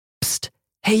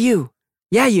Hey you,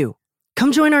 yeah you,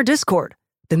 come join our Discord.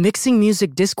 The Mixing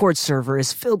Music Discord server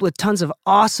is filled with tons of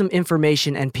awesome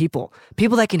information and people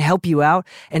that can help you out,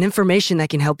 and information that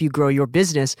can help you grow your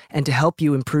business and to help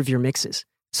you improve your mixes.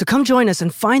 So come join us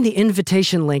and find the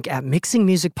invitation link at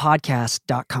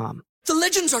mixingmusicpodcast.com. The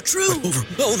legends are true.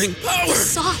 Overwhelming power! The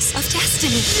sauce of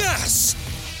destiny. Yes!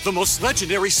 The most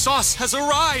legendary sauce has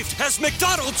arrived as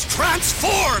McDonald's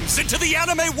transforms into the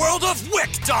anime world of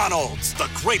WickDonald's. The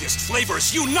greatest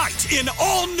flavors unite in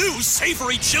all new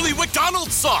savory chili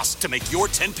McDonald's sauce to make your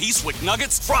 10-piece Wick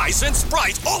Nuggets, fries, and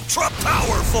Sprite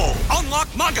ultra-powerful. Unlock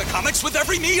manga comics with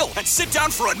every meal and sit down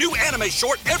for a new anime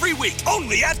short every week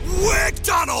only at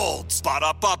WickDonald's.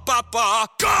 Ba-da-ba-ba-ba,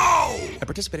 go! At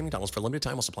participating McDonald's for a limited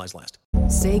time while supplies last.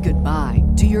 Say goodbye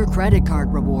to your credit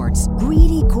card rewards.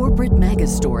 Greedy corporate mega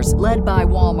stores, led by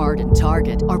Walmart and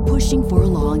Target, are pushing for a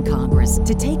law in Congress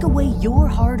to take away your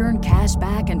hard-earned cash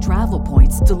back and travel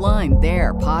points to line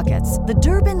their pockets. The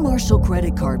Durbin-Marshall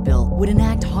credit card bill would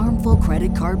enact harmful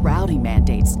credit card routing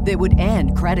mandates that would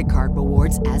end credit card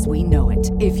rewards as we know it.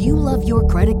 If you love your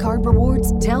credit card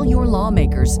rewards, tell your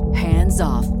lawmakers, hands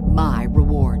off my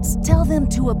rewards. Tell them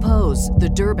to oppose the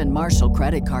Durbin-Marshall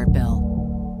credit card bill.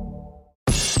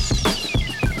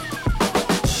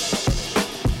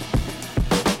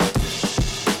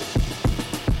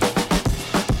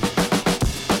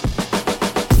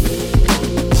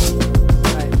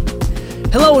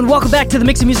 Hello and welcome back to the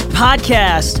Mixing Music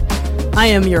Podcast. I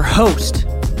am your host,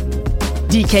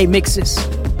 DK Mixes.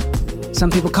 Some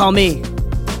people call me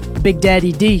Big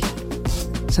Daddy D.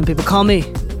 Some people call me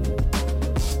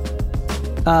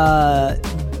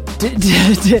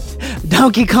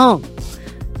Donkey Kong.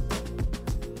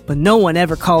 But no one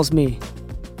ever calls me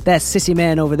that sissy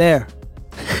man over there.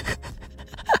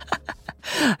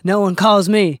 No one calls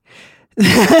me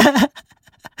that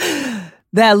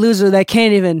loser that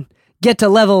can't even get to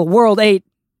level World 8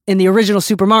 in the original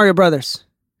Super Mario Brothers.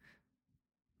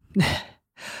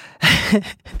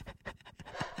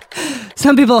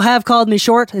 Some people have called me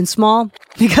short and small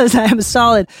because I am a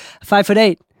solid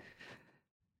 5'8".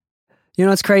 You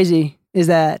know what's crazy is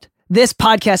that this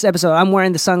podcast episode, I'm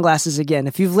wearing the sunglasses again.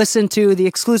 If you've listened to the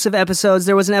exclusive episodes,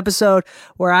 there was an episode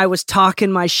where I was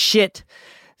talking my shit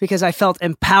because I felt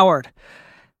empowered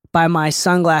by my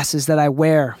sunglasses that I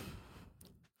wear.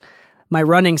 My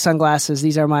running sunglasses.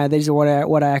 These are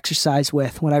what I exercise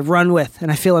with, what I run with, and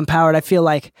I feel empowered. I feel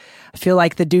like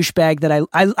the douchebag that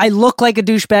I look like a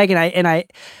douchebag, and I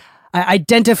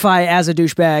identify as a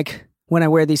douchebag when I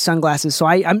wear these sunglasses. So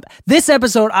this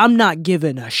episode, I'm not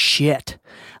giving a shit.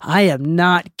 I am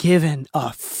not giving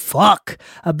a fuck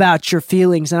about your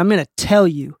feelings, and I'm going to tell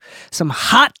you some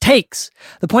hot takes.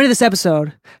 The point of this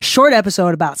episode, short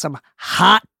episode about some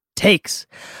hot takes.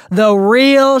 The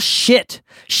real shit.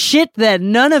 Shit that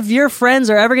none of your friends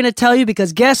are ever going to tell you,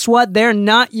 because guess what? They're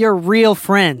not your real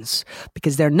friends,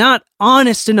 because they're not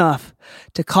honest enough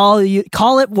to call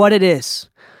it what it is,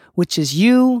 which is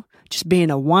you just being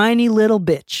a whiny little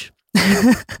bitch.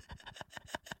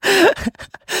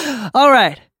 All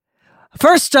right.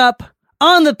 First up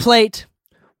on the plate,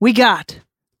 we got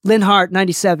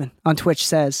Linhart97 on Twitch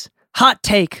says, hot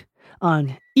take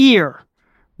on ear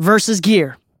versus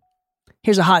gear.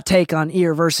 Here's a hot take on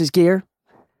ear versus gear.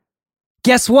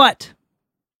 Guess what?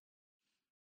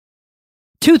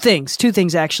 Two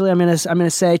things actually. I'm gonna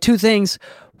say two things.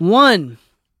 One,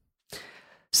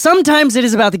 sometimes it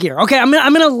is about the gear. Okay, I'm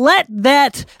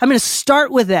gonna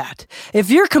start with that. If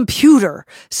your computer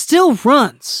still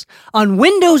runs on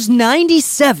Windows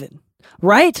 97,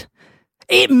 right?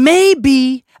 It may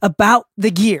be about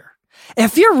the gear.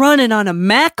 If you're running on a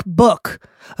MacBook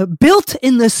built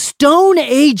in the Stone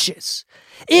Ages,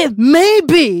 it may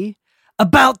be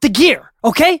about the gear,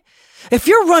 okay? If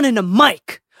you're running a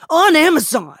mic on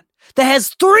Amazon that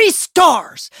has 3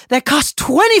 stars that costs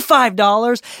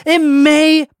 $25, it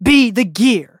may be the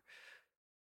gear,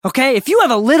 okay? If you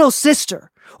have a little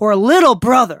sister or a little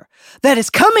brother that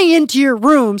is coming into your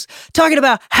rooms talking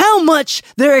about how much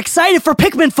they're excited for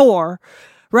Pikmin 4,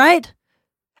 right?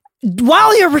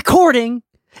 While you're recording,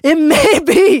 it may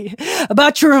be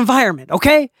about your environment,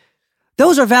 okay?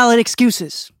 Those are valid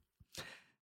excuses.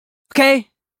 Okay?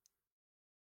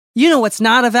 You know what's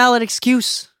not a valid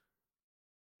excuse?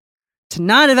 It's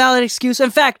not a valid excuse.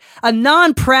 In fact, a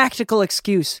non-practical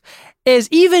excuse is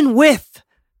even with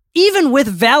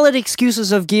valid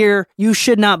excuses of gear, you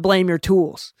should not blame your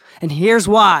tools. And here's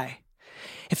why.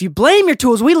 If you blame your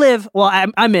tools,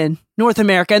 I'm in North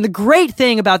America, and the great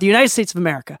thing about the United States of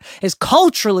America is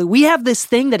culturally, we have this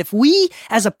thing that if we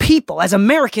as a people, as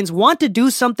Americans, want to do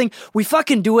something, we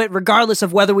fucking do it regardless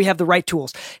of whether we have the right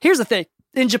tools. Here's the thing.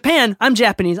 in Japan, I'm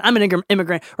Japanese, I'm an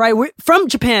immigrant, right? From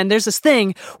Japan, there's this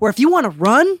thing where if you want to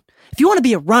run, if you want to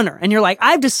be a runner and you're like,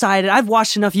 I've decided, I've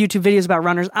watched enough YouTube videos about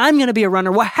runners, I'm going to be a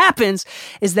runner. What happens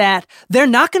is that they're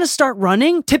not going to start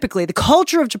running. Typically, the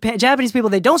culture of Japanese people,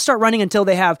 they don't start running until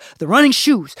they have the running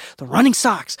shoes, the running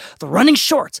socks, the running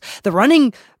shorts, the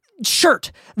running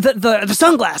shirt, the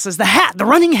sunglasses, the hat, the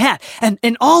running hat,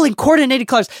 and all in coordinated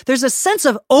colors. There's a sense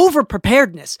of over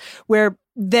preparedness where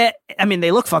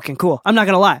they look fucking cool. I'm not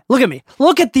going to lie. Look at me.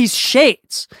 Look at these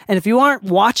shades. And if you aren't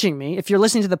watching me, if you're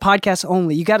listening to the podcast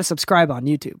only, you got to subscribe on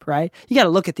YouTube, right? You got to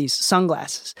look at these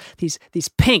sunglasses, these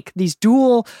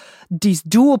dual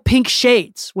pink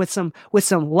shades with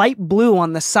some light blue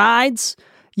on the sides.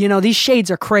 You know, these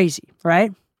shades are crazy,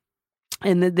 right?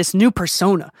 And this new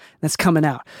persona that's coming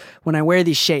out when I wear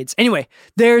these shades. Anyway,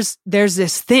 there's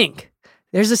this thing.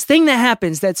 There's this thing that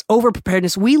happens that's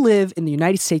over-preparedness. We live in the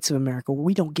United States of America where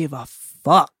we don't give a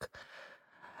fuck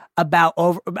about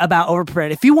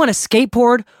over-prepared. If you want to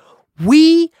skateboard,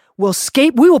 we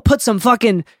will put some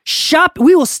fucking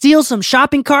we will steal some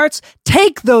shopping carts,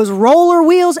 take those roller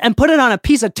wheels and put it on a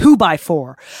piece of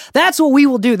 2x4. That's what we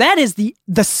will do. That is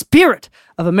the spirit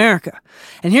of America.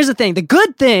 And here's the thing. The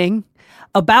good thing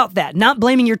about that, not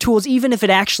blaming your tools, even if it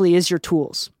actually is your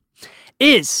tools,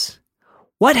 is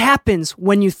what happens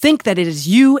when you think that it is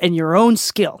you and your own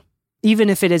skill, even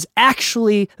if it is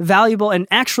actually valuable and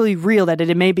actually real, that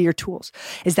it may be your tools,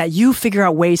 is that you figure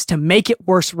out ways to make it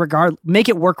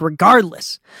work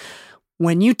regardless.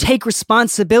 When you take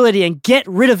responsibility and get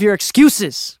rid of your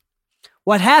excuses,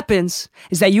 what happens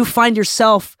is that you find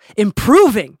yourself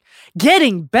improving,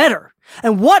 getting better.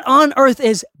 And what on earth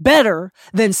is better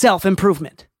than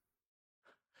self-improvement?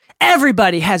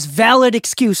 Everybody has valid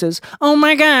excuses. Oh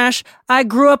my gosh, I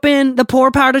grew up in the poor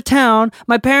part of town.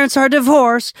 My parents are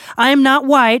divorced. I am not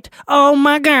white. Oh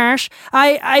my gosh,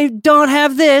 I don't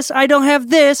have this. I don't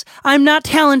have this. I'm not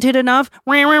talented enough.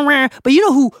 But you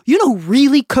know who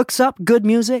really cooks up good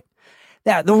music?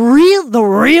 Yeah, the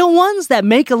real ones that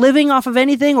make a living off of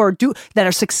anything or that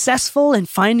are successful in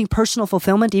finding personal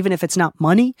fulfillment, even if it's not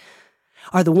money,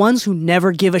 are the ones who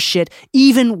never give a shit,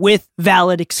 even with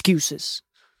valid excuses.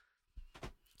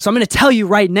 So I'm going to tell you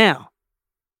right now,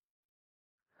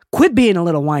 quit being a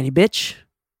little whiny bitch.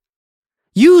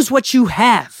 Use what you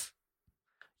have.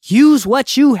 Use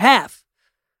what you have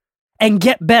and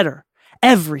get better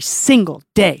every single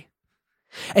day.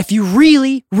 If you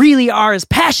really, really are as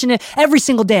passionate, every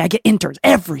single day I get interns.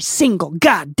 Every single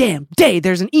goddamn day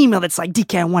there's an email that's like,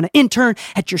 DK, I want to intern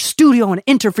at your studio. I want to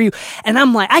intern for you. And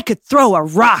I'm like, I could throw a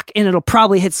rock and it'll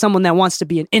probably hit someone that wants to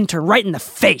be an intern right in the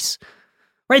face.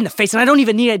 Right in the face. And I don't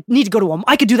even need to go to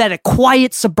I could do that at a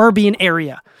quiet suburban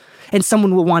area and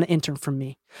someone will want to intern from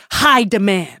me. High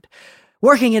demand.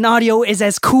 Working in audio is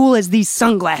as cool as these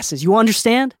sunglasses. You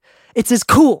understand? It's as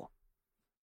cool.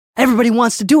 Everybody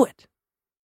wants to do it.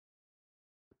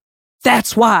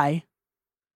 That's why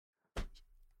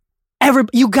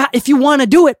if you want to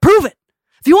do it, prove it.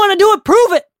 If you want to do it,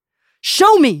 prove it.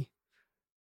 Show me.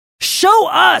 Show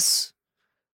us.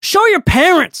 Show your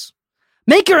parents.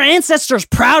 Make your ancestors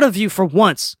proud of you for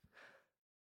once.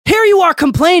 Here you are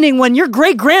complaining when your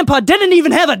great-grandpa didn't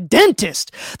even have a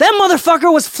dentist. That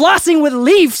motherfucker was flossing with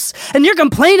leaves, and you're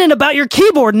complaining about your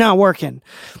keyboard not working.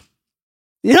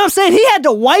 You know what I'm saying? He had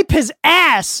to wipe his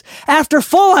ass after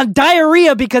full-on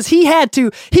diarrhea because he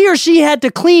or she had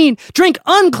to drink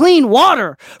unclean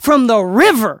water from the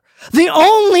river. The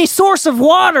only source of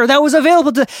water that was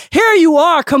available to... Here you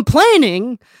are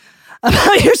complaining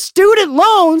about your student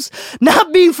loans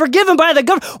not being forgiven by the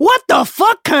government. What the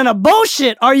fuck kind of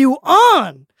bullshit are you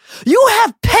on? You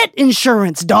have pet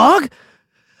insurance, dog.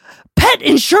 Pet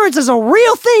insurance is a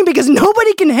real thing because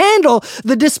nobody can handle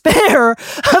the despair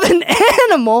of an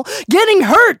animal getting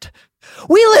hurt.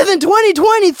 We live in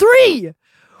 2023.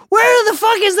 Where the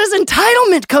fuck is this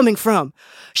entitlement coming from?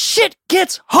 Shit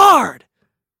gets hard.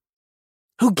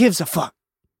 Who gives a fuck?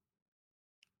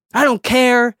 I don't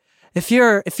care if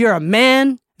you're a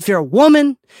man, if you're a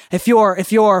woman, if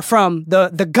you're from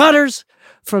the gutters,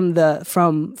 from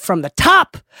the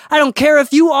top. I don't care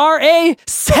if you are a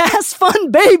SAS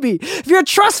fund baby, if you're a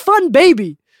trust fund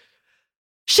baby.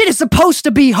 Shit is supposed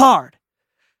to be hard.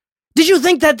 Did you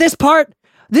think that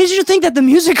the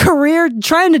music career,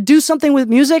 trying to do something with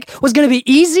music, was going to be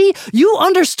easy? You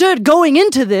understood going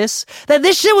into this that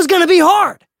this shit was going to be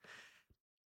hard.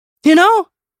 You know?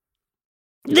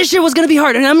 This shit was going to be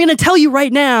hard. And I'm going to tell you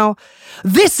right now,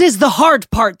 this is the hard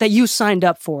part that you signed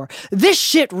up for. This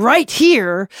shit right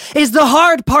here is the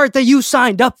hard part that you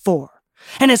signed up for.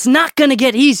 And it's not going to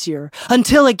get easier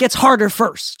until it gets harder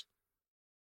first.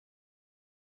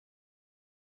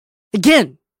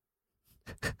 Again.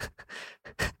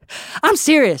 I'm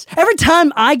serious. Every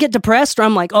time I get depressed or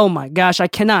I'm like, oh my gosh, I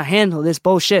cannot handle this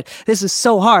bullshit. This is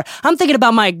so hard. I'm thinking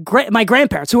about my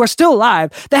grandparents who are still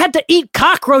alive that had to eat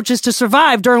cockroaches to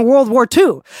survive during World War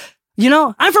II. You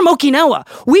know, I'm from Okinawa.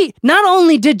 Not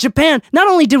only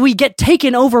did we get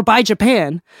taken over by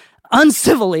Japan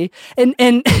uncivilly, and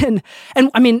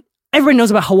I mean, everybody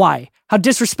knows about Hawaii. How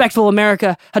disrespectful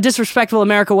America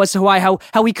was to Hawaii, how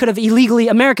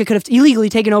America could have illegally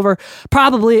taken over,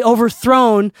 probably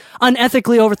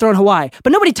unethically overthrown Hawaii.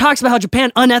 But nobody talks about how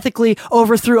Japan unethically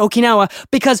overthrew Okinawa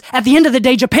because at the end of the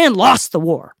day, Japan lost the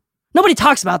war. Nobody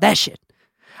talks about that shit.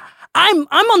 I'm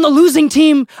on the losing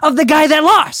team of the guy that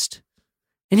lost.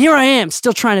 And here I am,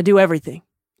 still trying to do everything.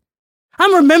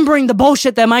 I'm remembering the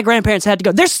bullshit that my grandparents had to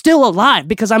go. They're still alive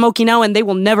because I'm Okinawan and they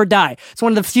will never die. It's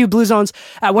one of the few blue zones.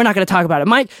 We're not going to talk about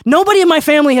it. Nobody in my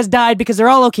family has died because they're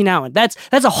all Okinawan. That's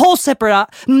a whole separate...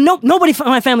 nobody in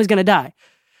my family's going to die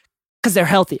because they're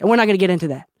healthy. And we're not going to get into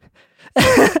that.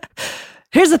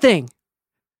 Here's the thing.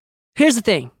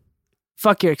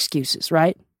 Fuck your excuses,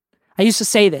 right? I used to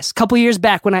say this a couple years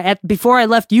back before I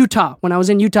left Utah. When I was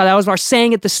in Utah, that was our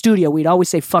saying at the studio. We'd always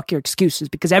say, fuck your excuses,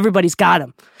 because everybody's got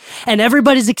them. And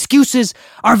everybody's excuses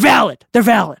are valid. They're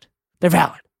valid.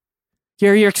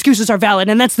 Your excuses are valid.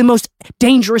 And that's the most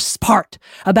dangerous part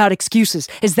about excuses,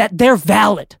 is that they're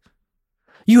valid.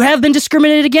 You have been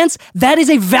discriminated against. That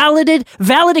is a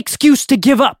valid excuse to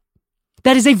give up.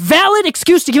 That is a valid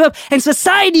excuse to give up, and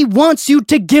society wants you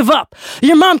to give up.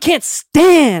 Your mom can't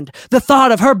stand the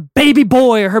thought of her baby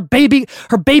boy or her baby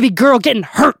girl getting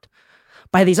hurt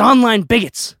by these online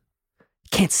bigots.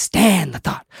 Can't stand the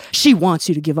thought. She wants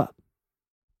you to give up.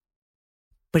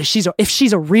 But if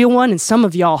she's a real one, and some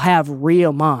of y'all have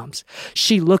real moms,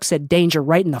 she looks at danger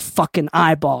right in the fucking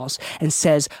eyeballs and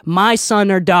says, my son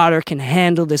or daughter can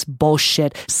handle this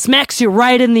bullshit, smacks you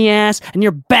right in the ass, and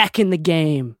you're back in the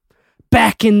game.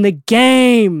 Back in the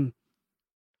game.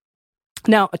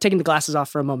 Now, taking the glasses off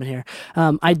for a moment here,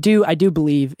 I do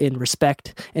believe in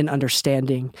respect, in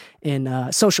understanding,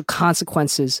 in social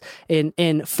consequences,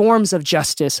 in forms of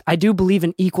justice. I do believe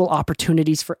in equal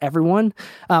opportunities for everyone.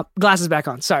 Glasses back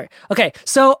on. Sorry. Okay,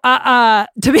 so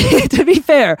to be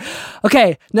fair,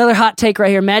 okay, another hot take right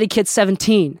here. Maddie Kid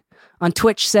 17 on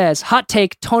Twitch says, hot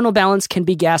take: tonal balance can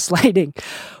be gaslighting.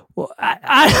 Well,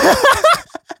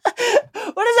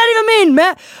 what does that even mean,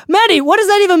 Maddie? What does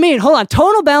that even mean? Hold on.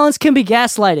 Tonal balance can be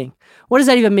gaslighting. What does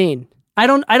that even mean? I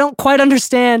don't quite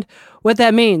understand what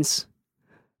that means.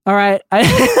 All right.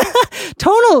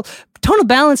 Tonal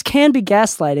balance can be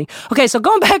gaslighting. Okay, so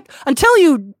going back until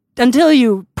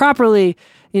you properly,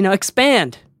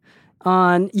 expand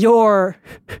on your.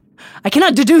 I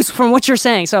cannot deduce from what you're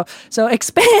saying. So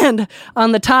expand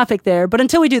on the topic there. But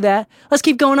until we do that, let's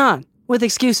keep going on with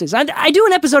excuses. I do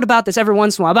an episode about this every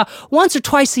once in a while. About once or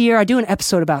twice a year, I do an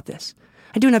episode about this.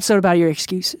 I do an episode about your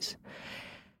excuses.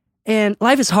 And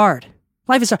life is hard.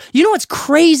 You know what's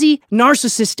crazy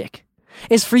narcissistic?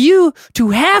 Is for you to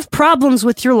have problems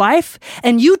with your life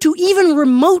and you to even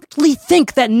remotely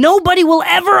think that nobody will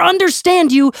ever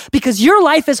understand you because your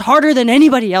life is harder than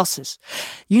anybody else's.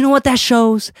 You know what that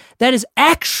shows? That is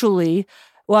actually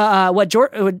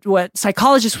what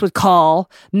psychologists would call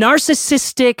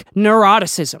narcissistic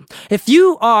neuroticism. If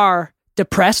you are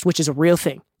depressed, which is a real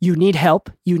thing, you need help,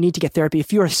 you need to get therapy.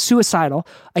 If you are suicidal,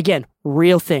 again,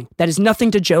 real thing. That is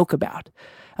nothing to joke about.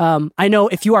 I know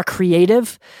if you are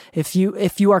creative,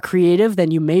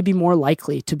 then you may be more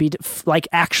likely to be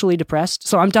actually depressed.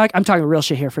 So I'm talking real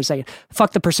shit here for a second.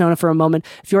 Fuck the persona for a moment.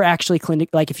 If you're actually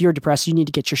if you're depressed, you need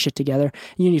to get your shit together.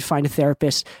 You need to find a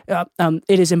therapist.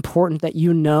 It is important that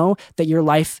you know that your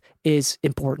life is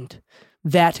important,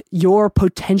 that your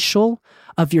potential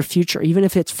of your future, even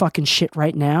if it's fucking shit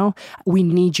right now, we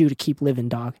need you to keep living,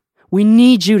 dog. We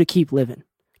need you to keep living.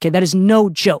 Okay, that is no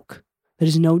joke.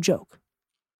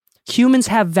 Humans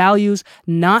have values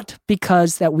not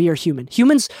because that we are human.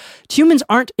 Humans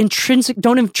don't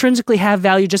intrinsically have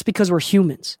value just because we're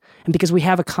humans and because we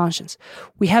have a conscience.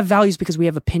 We have values because we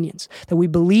have opinions, that we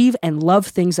believe and love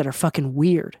things that are fucking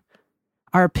weird.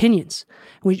 Our opinions.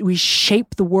 We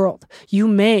shape the world. You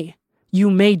may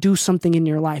do something in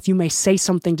your life. You may say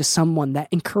something to someone that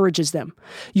encourages them.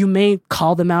 You may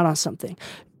call them out on something.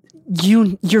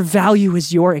 Your value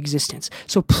is your existence.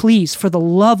 So please, for the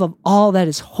love of all that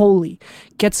is holy,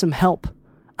 get some help.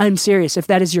 I'm serious if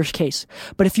that is your case.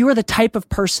 But if you are the type of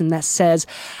person that says,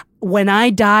 when I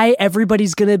die,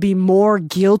 everybody's going to be more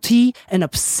guilty and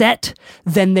upset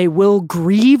than they will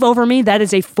grieve over me. That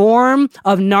is a form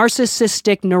of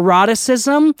narcissistic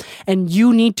neuroticism, and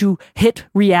you need to hit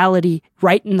reality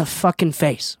right in the fucking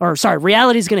face. Or sorry,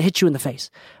 reality is going to hit you in the face.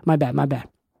 My bad.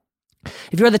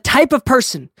 If you're the type of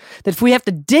person that if we have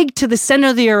to dig to the center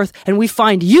of the earth and we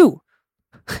find you,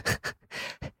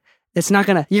 you're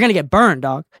going to get burned,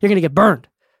 dog. You're going to get burned.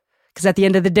 Because at the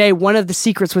end of the day, one of the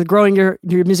secrets with growing your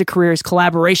music career is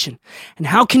collaboration. And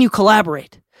how can you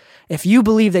collaborate if you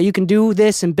believe that you can do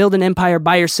this and build an empire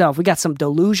by yourself? We got some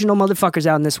delusional motherfuckers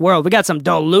out in this world. We got some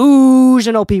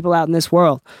delusional people out in this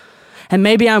world. And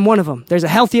maybe I'm one of them. There's a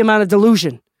healthy amount of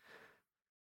delusion.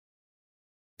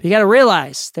 But you got to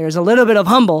realize there's a little bit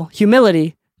of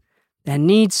humility that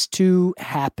needs to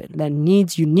happen.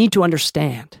 You need to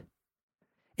understand.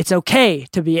 It's okay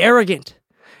to be arrogant.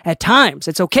 At times,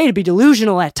 it's okay to be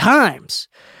delusional at times.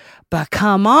 But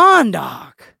come on,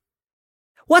 dog.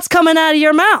 What's coming out of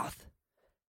your mouth?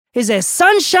 Is it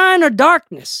sunshine or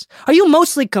darkness? Are you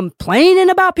mostly complaining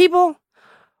about people?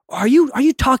 Or are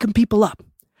you talking people up?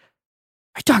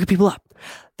 Are you talking people up?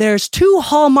 There's 2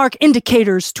 hallmark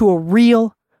indicators to a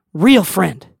real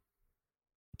friend.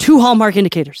 2 hallmark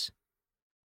indicators.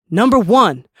 Number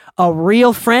 1, a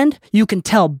real friend you can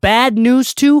tell bad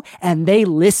news to and they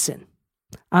listen.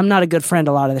 I'm not a good friend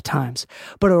a lot of the times.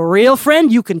 But a real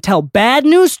friend you can tell bad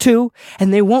news to,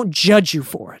 and they won't judge you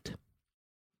for it.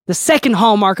 The second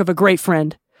hallmark of a great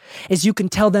friend is you can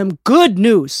tell them good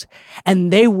news,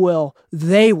 and they will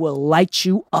light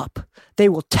you up. They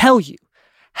will tell you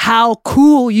how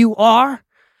cool you are,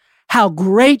 how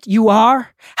great you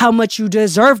are, how much you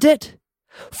deserved it.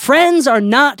 Friends are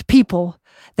not people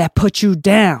that put you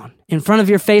down in front of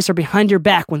your face or behind your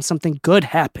back when something good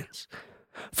happens.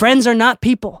 Friends are not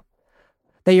people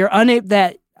that you're unable,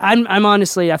 that I'm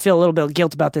honestly, I feel a little bit of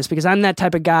guilt about this because I'm that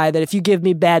type of guy that if you give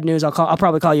me bad news, I'll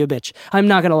probably call you a bitch. I'm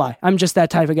not going to lie. I'm just that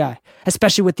type of guy,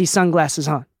 especially with these sunglasses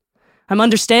on. I'm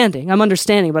understanding,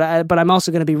 but I'm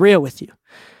also going to be real with you.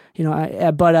 You know,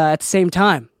 at the same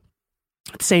time,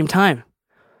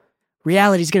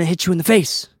 reality is going to hit you in the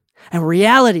face. And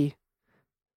reality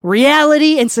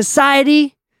in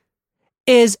society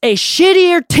is a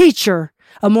shittier teacher,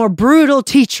 a more brutal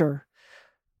teacher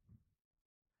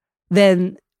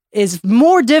than is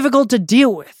more difficult to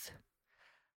deal with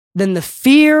than the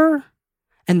fear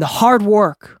and the hard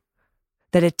work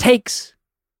that it takes,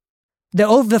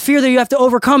 the fear that you have to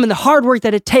overcome and the hard work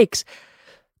that it takes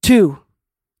to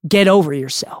get over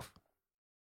yourself.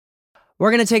 We're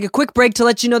going to take a quick break to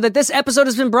let you know that this episode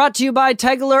has been brought to you by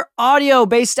Tegeler Audio,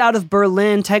 based out of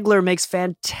Berlin. Tegeler makes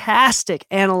fantastic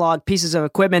analog pieces of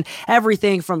equipment,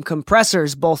 everything from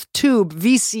compressors, both tube,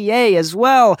 VCA as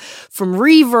well, from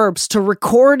reverbs to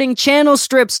recording channel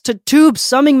strips to tubes,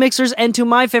 summing mixers, and to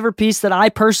my favorite piece that I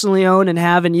personally own and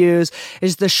have and use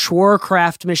is the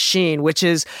Schwerkraft machine, which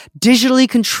is digitally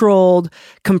controlled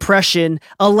compression,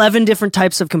 11 different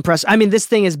types of compressor. I mean, this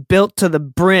thing is built to the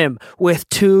brim with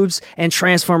tubes and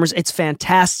transformers. It's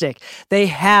fantastic. They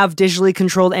have digitally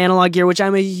controlled analog gear, which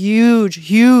I'm a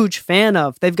huge fan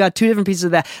of. They've got 2 different pieces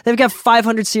of that. They've got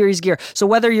 500 series gear. So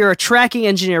whether you're a tracking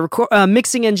engineer,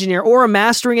 mixing engineer, or a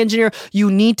mastering engineer,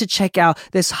 you need to check out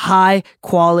this high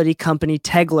quality company,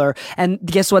 Tegeler. And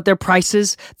guess what? Their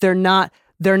prices, they're not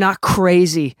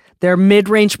crazy. They're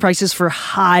mid-range prices for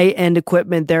high-end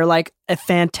equipment. They're like a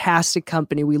fantastic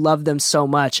company. We love them so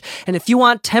much. And if you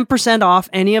want 10% off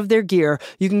any of their gear,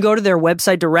 you can go to their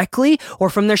website directly or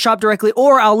from their shop directly,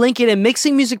 or I'll link it in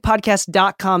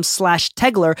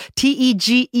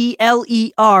mixingmusicpodcast.com/Tegeler,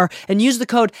 Tegeler, and use the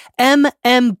code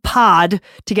MMPOD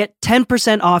to get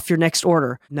 10% off your next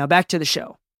order. Now back to the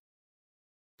show.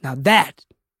 Now the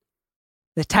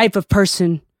type of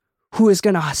person who is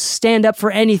going to stand up for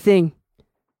anything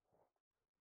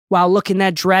while looking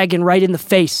that dragon right in the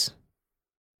face.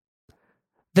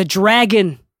 The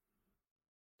dragon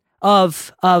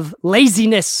of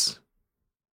laziness.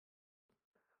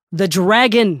 The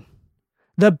dragon,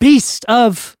 the beast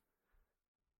of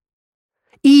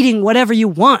eating whatever you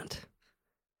want.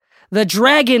 The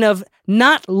dragon of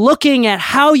not looking at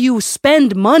how you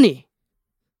spend money.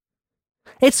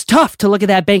 It's tough to look at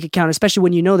that bank account, especially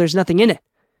when you know there's nothing in it.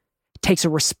 It takes a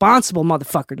responsible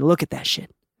motherfucker to look at that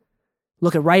shit.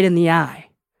 Look it right in the eye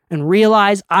and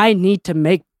realize I need to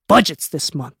make budgets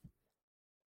this month.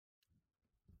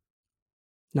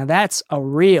 Now that's a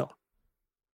real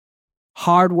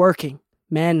hardworking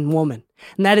man and woman.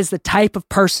 And that is the type of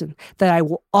person that I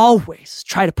will always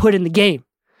try to put in the game.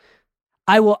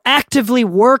 I will actively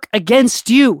work against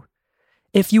you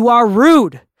if you are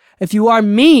rude, if you are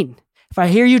mean, if I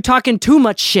hear you talking too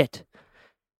much shit.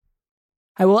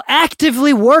 I will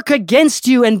actively work against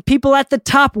you, and people at the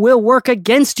top will work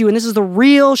against you. And this is the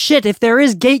real shit. If there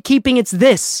is gatekeeping, it's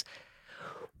this.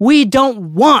 We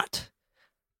don't want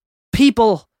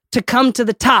people to come to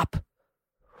the top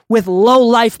with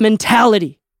low-life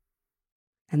mentality.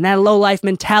 And that low-life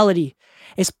mentality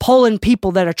is pulling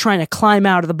people that are trying to climb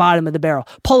out of the bottom of the barrel,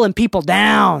 pulling people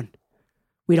down.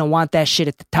 We don't want that shit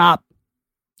at the top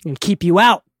and keep you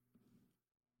out.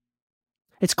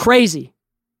 It's crazy.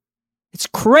 It's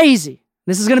crazy.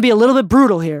 This is going to be a little bit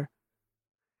brutal here.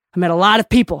 I met a lot of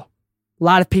people, a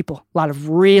lot of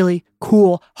really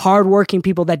cool, hardworking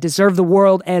people that deserve the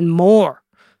world and more.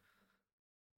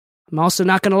 I'm also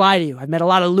not going to lie to you. I've met a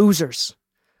lot of losers.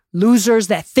 Losers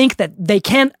that think that they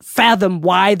can't fathom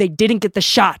why they didn't get the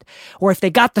shot. Or if they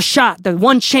got the shot, the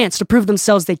one chance to prove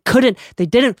themselves, they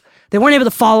weren't able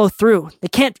to follow through. They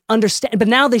can't understand. But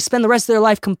now they spend the rest of their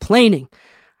life complaining.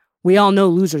 We all know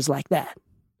losers like that.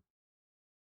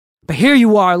 But here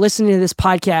you are listening to this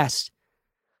podcast,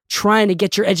 trying to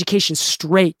get your education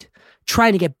straight,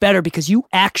 trying to get better because you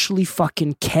actually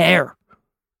fucking care.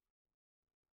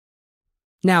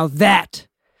 Now that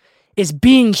is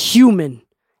being human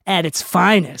at its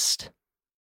finest.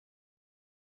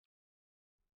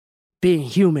 Being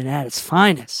human at its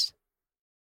finest.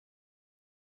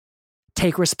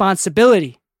 Take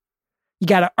responsibility. You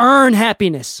got to earn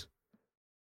happiness.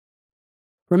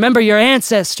 Remember your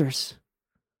ancestors.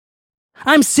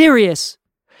 I'm serious.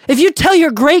 If you tell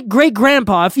your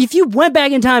great-great-grandpa, if you went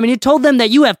back in time and you told them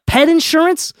that you have pet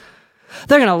insurance,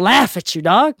 they're going to laugh at you,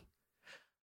 dog.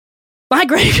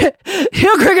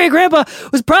 Your great-great-grandpa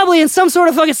was probably in some sort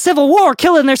of fucking civil war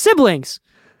killing their siblings.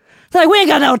 They're like, we ain't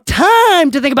got no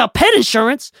time to think about pet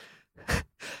insurance.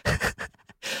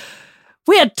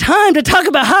 We had time to talk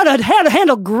about how to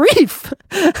handle grief.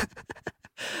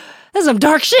 That's some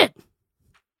dark shit.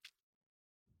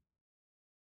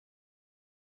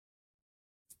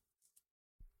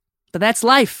 But that's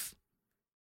life.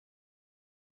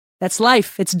 That's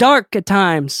life. It's dark at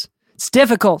times. It's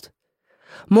difficult.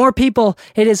 More people,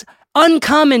 it is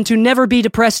uncommon to never be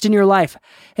depressed in your life.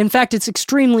 In fact, it's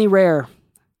extremely rare.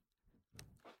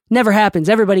 Never happens.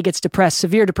 Everybody gets depressed,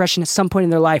 severe depression at some point in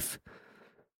their life.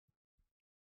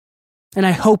 And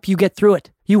I hope you get through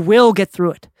it. You will get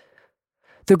through it.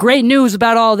 The great news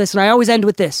about all this, and I always end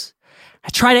with this, I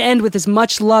try to end with as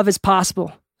much love as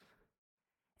possible,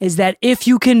 is that if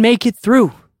you can make it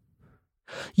through,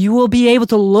 you will be able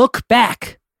to look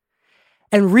back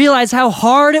and realize how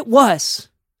hard it was,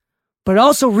 but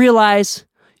also realize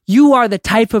you are the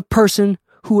type of person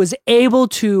who was able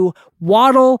to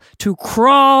waddle, to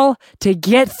crawl, to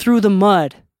get through the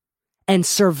mud and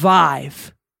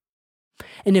survive.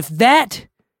 And if that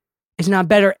is not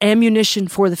better ammunition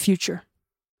for the future,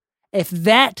 if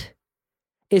that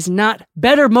is not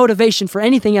better motivation for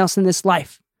anything else in this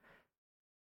life,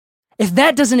 if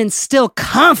that doesn't instill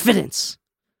confidence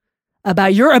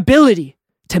about your ability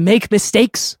to make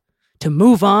mistakes, to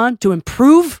move on, to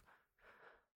improve,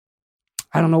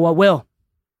 I don't know what will.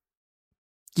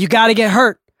 You got to get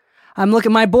hurt. I'm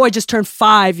looking, my boy just turned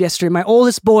 5 yesterday. My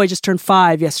oldest boy just turned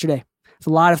 5 yesterday. I have a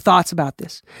lot of thoughts about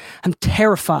this. I'm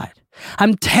terrified.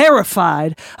 I'm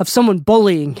terrified of someone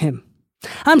bullying him.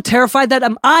 I'm terrified that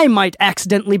I might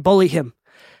accidentally bully him.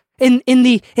 In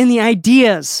the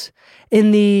ideas,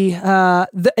 in the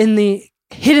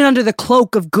hidden under the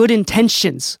cloak of good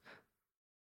intentions.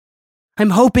 I'm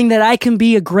hoping that I can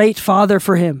be a great father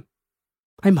for him.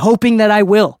 I'm hoping that I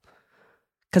will,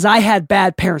 because I had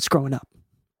bad parents growing up.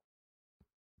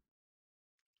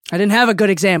 I didn't have a good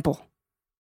example.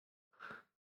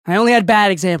 I only had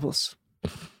bad examples.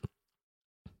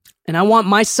 And I want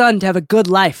my son to have a good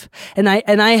life. And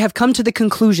I have come to the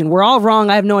conclusion, we're all wrong,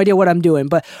 I have no idea what I'm doing,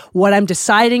 but what I'm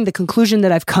deciding, the conclusion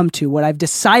that I've come to, what I've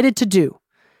decided to do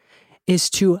is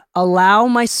to allow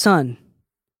my son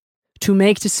to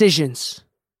make decisions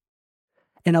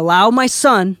and allow my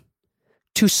son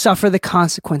to suffer the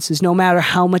consequences, no matter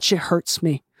how much it hurts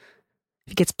me.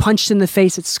 If he gets punched in the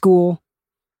face at school,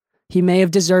 he may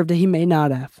have deserved it, he may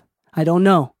not have. I don't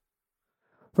know.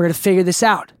 We're going to figure this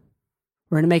out.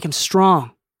 We're going to make him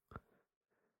strong.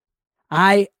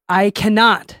 I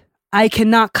cannot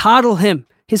coddle him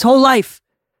his whole life.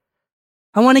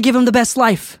 I want to give him the best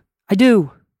life. I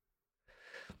do.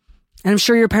 And I'm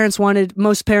sure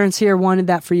most parents here wanted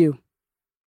that for you.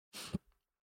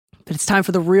 But it's time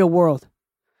for the real world.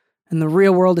 And the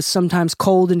real world is sometimes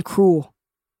cold and cruel.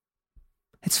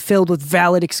 It's filled with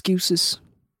valid excuses.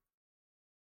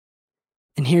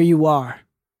 And here you are,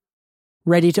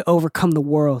 ready to overcome the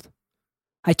world.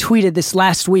 I tweeted this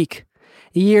last week.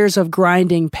 Years of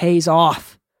grinding pays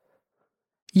off.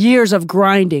 Years of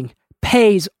grinding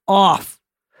pays off.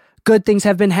 Good things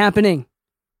have been happening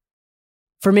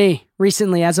for me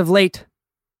recently, as of late.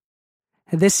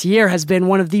 And this year has been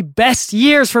one of the best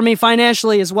years for me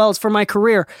financially as well as for my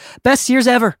career. Best years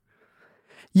ever.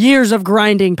 Years of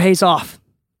grinding pays off.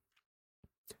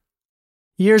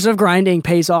 Years of grinding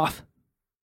pays off.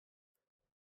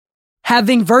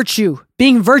 Having virtue,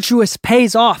 being virtuous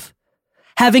pays off.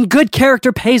 Having good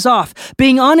character pays off.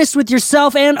 Being honest with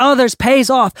yourself and others pays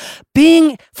off.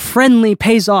 Being friendly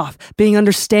pays off. Being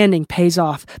understanding pays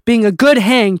off. Being a good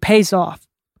hang pays off.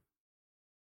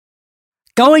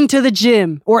 Going to the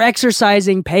gym or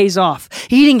exercising pays off.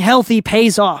 Eating healthy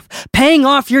pays off. Paying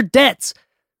off your debts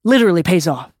literally pays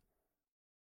off.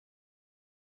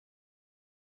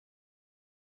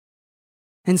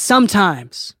 And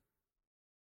sometimes,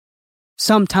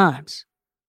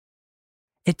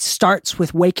 it starts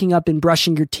with waking up and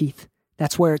brushing your teeth.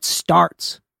 That's where it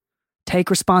starts.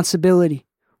 Take responsibility,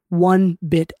 one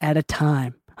bit at a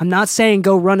time. I'm not saying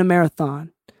go run a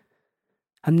marathon.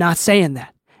 I'm not saying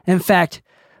that. In fact,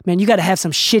 man, you got to have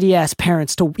some shitty ass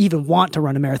parents to even want to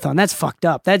run a marathon. That's fucked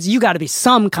up. You got to be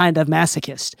some kind of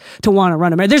masochist to want to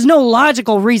run a marathon. There's no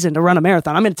logical reason to run a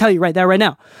marathon. I'm going to tell you right there, right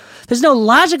now. There's no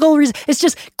logical reason. It's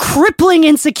just crippling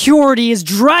insecurity is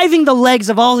driving the legs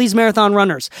of all these marathon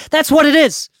runners. That's what it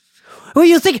is. Well,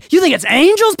 you think it's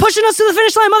angels pushing us to the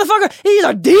finish line, motherfucker? These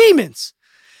are demons.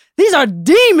 These are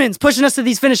demons pushing us to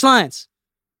these finish lines.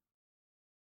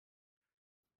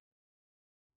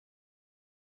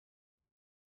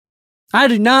 I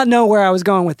do not know where I was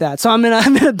going with that, so I'm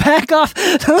gonna back off.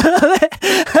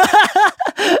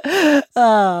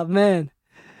 Oh man.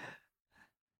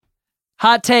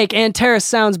 Hot take, Antares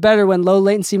sounds better when low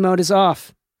latency mode is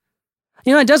off.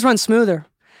 You know, it does run smoother.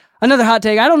 Another hot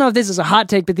take, I don't know if this is a hot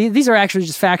take, but these are actually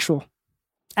just factual.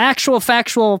 Actual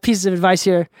factual pieces of advice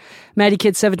here. Maddie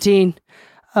Kid 17.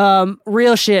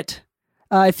 Real shit.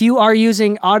 If you are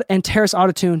using Antares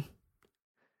Autotune,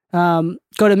 go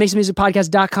to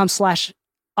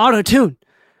makesmusicpodcast.com/autotune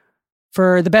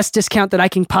for the best discount that I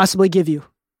can possibly give you.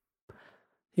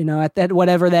 You know, at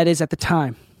whatever that is at the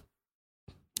time.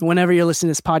 Whenever you're listening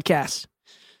to this podcast.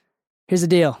 Here's the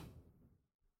deal.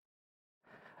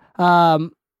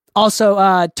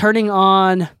 Also, turning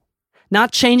on,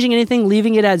 not changing anything,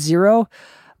 leaving it at 0,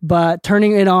 but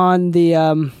turning it on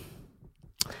the,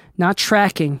 not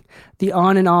tracking, the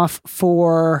on and off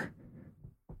for,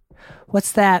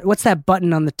 what's that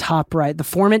button on the top right? The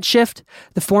format shift?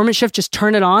 The format shift, just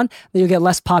turn it on, then you'll get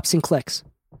less pops and clicks,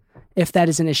 if that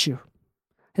is an issue.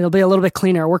 It'll be a little bit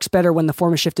cleaner. It works better when the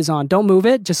format shift is on. Don't move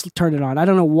it, just turn it on. I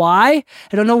don't know why,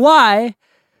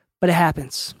 but it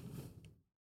happens.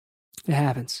 It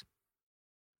happens.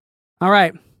 All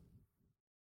right.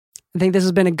 I think this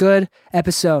has been a good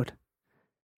episode.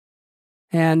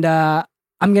 And I'm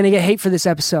going to get hate for this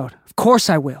episode. Of course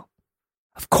I will.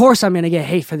 Of course I'm going to get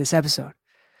hate for this episode.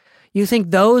 You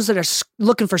think those that are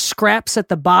looking for scraps at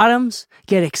the bottoms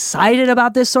get excited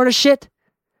about this sort of shit?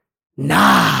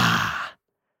 Nah.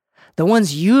 The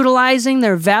ones utilizing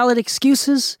their valid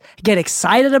excuses get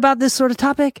excited about this sort of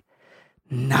topic?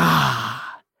 Nah.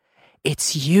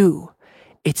 It's you.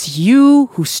 It's you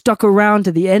who stuck around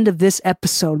to the end of this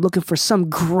episode looking for some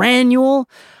granule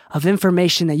of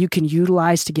information that you can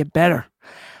utilize to get better.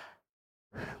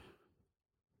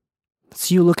 It's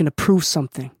you looking to prove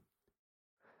something.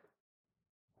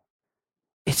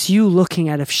 It's you looking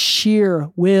out of sheer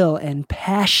will and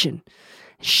passion,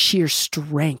 sheer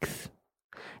strength.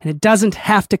 And it doesn't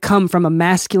have to come from a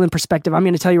masculine perspective. I'm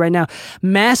going to tell you right now,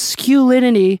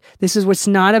 masculinity, this is what's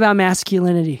not about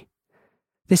masculinity.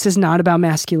 This is not about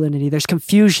masculinity. There's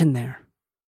confusion there.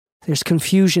 There's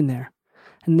confusion there.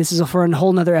 And this is for a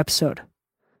whole nother episode.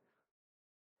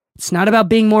 It's not about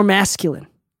being more masculine.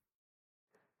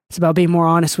 It's about being more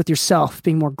honest with yourself,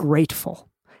 being more grateful.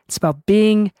 It's about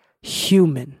being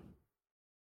human.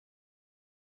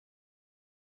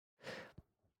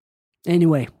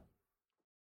 Anyway.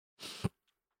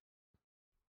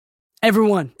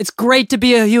 Everyone, it's great to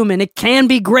be a human. It can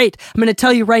be great. I'm going to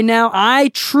tell you right now, I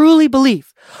truly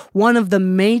believe one of the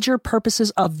major purposes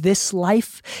of this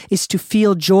life is to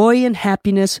feel joy and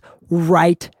happiness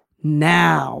right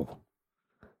now.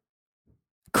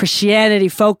 Christianity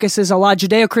focuses a lot,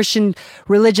 Judeo-Christian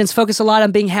religions focus a lot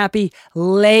on being happy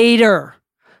later.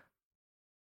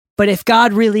 But if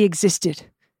God really existed,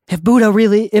 if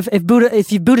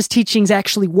Buddha's teachings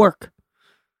actually work,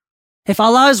 if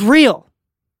Allah is real,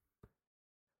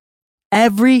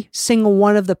 every single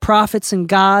one of the prophets and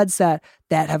gods that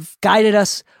have guided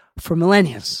us for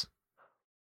millennia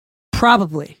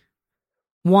probably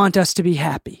want us to be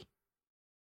happy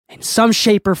in some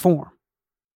shape or form.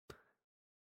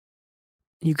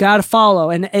 You got to follow,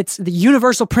 and it's the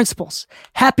universal principles.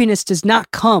 Happiness does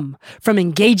not come from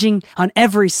engaging on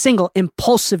every single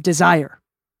impulsive desire.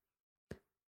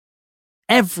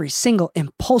 Every single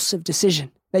impulsive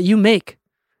decision that you make.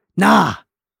 Nah.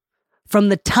 From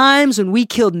the times when we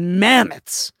killed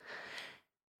mammoths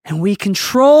and we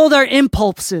controlled our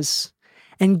impulses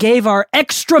and gave our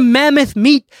extra mammoth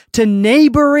meat to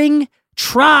neighboring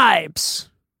tribes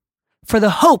for the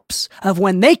hopes of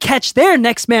when they catch their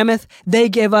next mammoth, they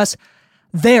give us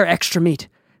their extra meat,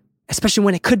 especially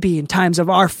when it could be in times of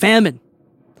our famine.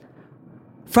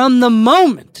 From the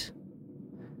moment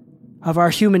of our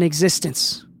human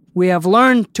existence, we have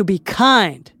learned to be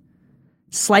kind,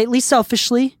 slightly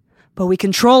selfishly, but we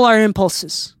control our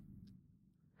impulses.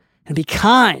 And be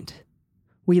kind.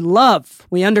 We love,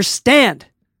 we understand,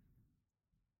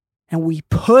 and we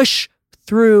push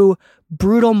through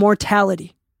brutal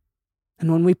mortality.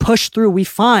 And when we push through, we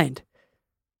find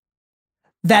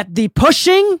that the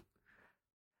pushing,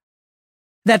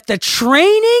 that the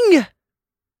training,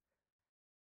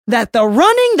 that the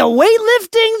running, the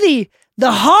weightlifting,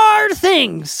 the hard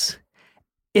things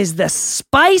is the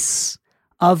spice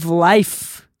of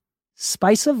life.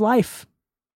 Spice of life.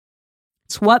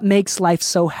 It's what makes life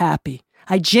so happy.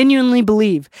 I genuinely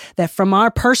believe that from my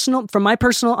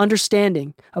personal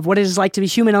understanding of what it is like to be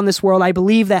human on this world, I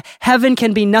believe that heaven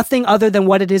can be nothing other than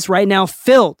what it is right now,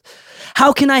 filled.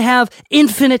 How can I have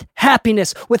infinite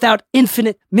happiness without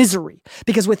infinite misery?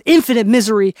 Because with infinite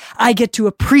misery, I get to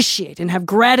appreciate and have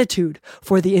gratitude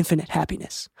for the infinite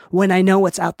happiness when I know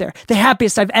what's out there. The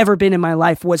happiest I've ever been in my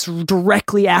life was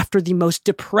directly after the most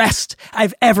depressed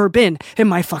I've ever been in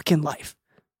my fucking life.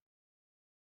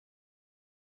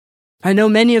 I know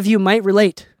many of you might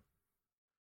relate.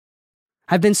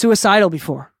 I've been suicidal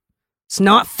before. It's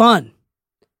not fun.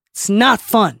 It's not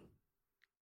fun.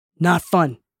 Not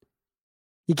fun.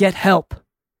 You get help.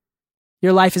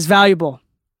 Your life is valuable.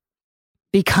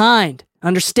 Be kind,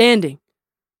 understanding.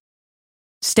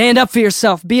 Stand up for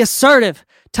yourself. Be assertive.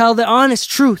 Tell the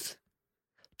honest truth.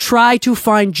 Try to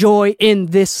find joy in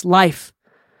this life.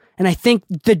 And I think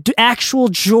the actual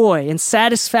joy and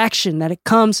satisfaction that it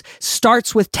comes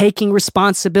starts with taking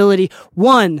responsibility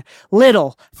one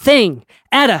little thing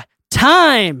at a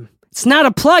time. It's not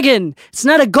a plugin. It's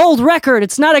not a gold record.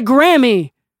 It's not a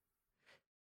Grammy.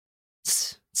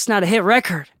 It's not a hit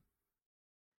record.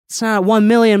 It's not 1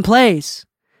 million plays.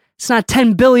 It's not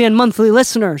 10 billion monthly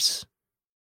listeners.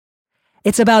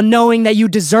 It's about knowing that you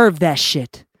deserve that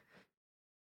shit.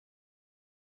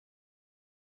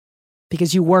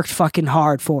 Because you worked fucking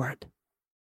hard for it.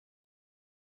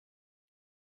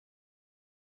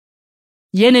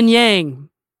 Yin and yang,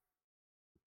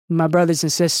 my brothers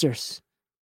and sisters.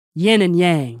 Yin and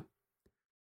yang.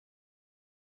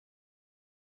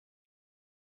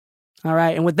 All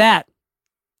right, and with that,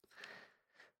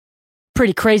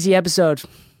 pretty crazy episode.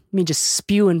 Me just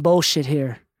spewing bullshit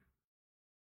here.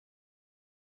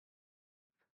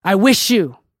 I wish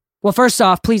you, well, first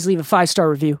off, please leave a 5-star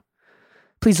review.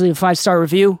 Please leave a 5-star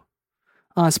review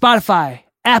on Spotify,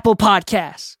 Apple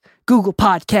Podcasts, Google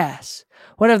Podcasts,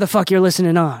 whatever the fuck you're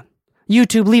listening on.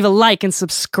 YouTube, leave a like and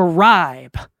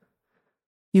subscribe.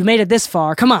 You've made it this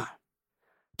far. Come on.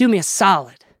 Do me a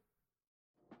solid.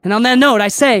 And on that note, I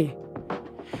say,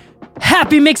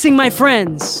 happy mixing, my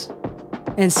friends,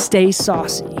 and stay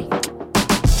saucy.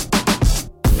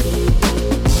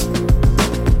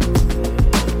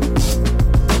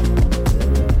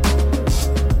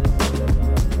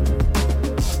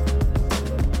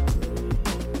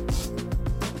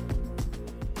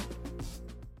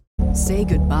 Say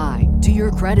goodbye to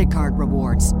your credit card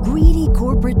rewards. Greedy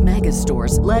corporate mega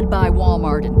stores, led by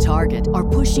Walmart and Target, are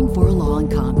pushing for a law in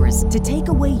Congress to take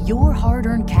away your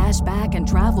hard-earned cash back and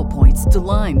travel points to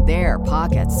line their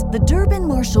pockets. The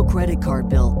Durbin-Marshall credit card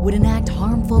bill would enact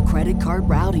harmful credit card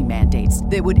routing mandates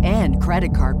that would end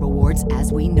credit card rewards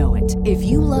as we know it. If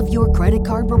you love your credit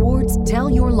card rewards, tell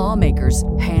your lawmakers,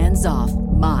 hands off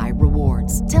my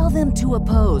rewards. Tell them to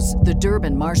oppose the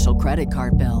Durbin-Marshall credit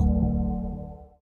card bill.